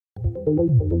Good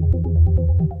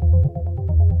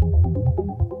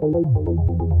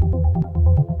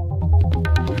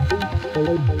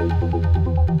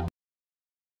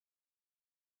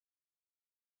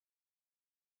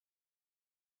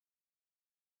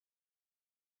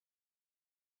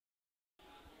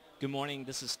morning,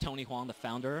 this is Tony Huang, the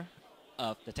founder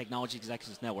of the Technology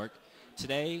Executives Network.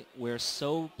 Today, we're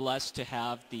so blessed to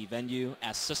have the venue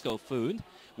at Sysco Food.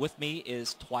 With me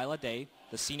is Twila,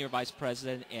 the Senior Vice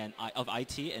President of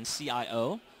IT and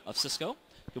CIO of Sysco.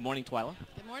 Good morning, Twila.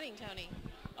 Good morning, Tony.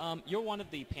 You're one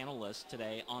of the panelists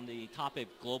today on the topic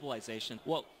globalization.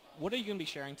 What are you going to be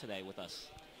sharing today with us?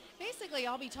 Basically,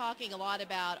 I'll be talking a lot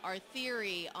about our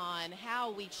theory on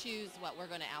how we choose what we're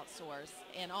going to outsource,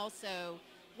 and also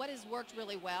what has worked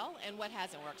really well and what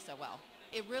hasn't worked so well.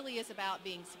 It really is about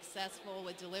being successful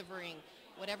with delivering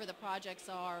whatever the projects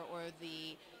are or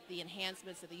the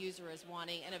enhancements that the user is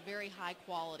wanting in a very high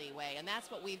quality way, and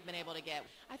that's what we've been able to get.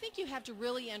 I think you have to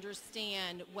really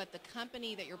understand what the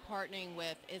company that you're partnering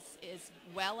with is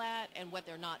well at and what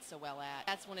they're not so well at.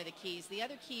 That's one of the keys. The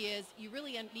other key is you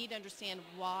really need to understand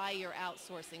why you're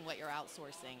outsourcing what you're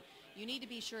outsourcing. You need to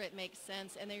be sure it makes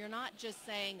sense, and that you're not just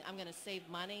saying, I'm going to save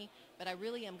money, but I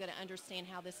really am going to understand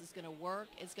how this is going to work.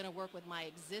 It's going to work with my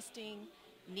existing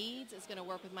needs. It's going to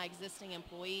work with my existing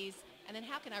employees. And then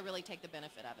how can I really take the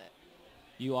benefit of it?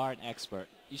 You are an expert.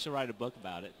 You should write a book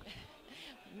about it.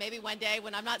 Maybe one day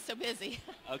when I'm not so busy.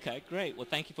 Okay, great. Well,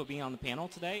 thank you for being on the panel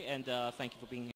today, and thank you for being here.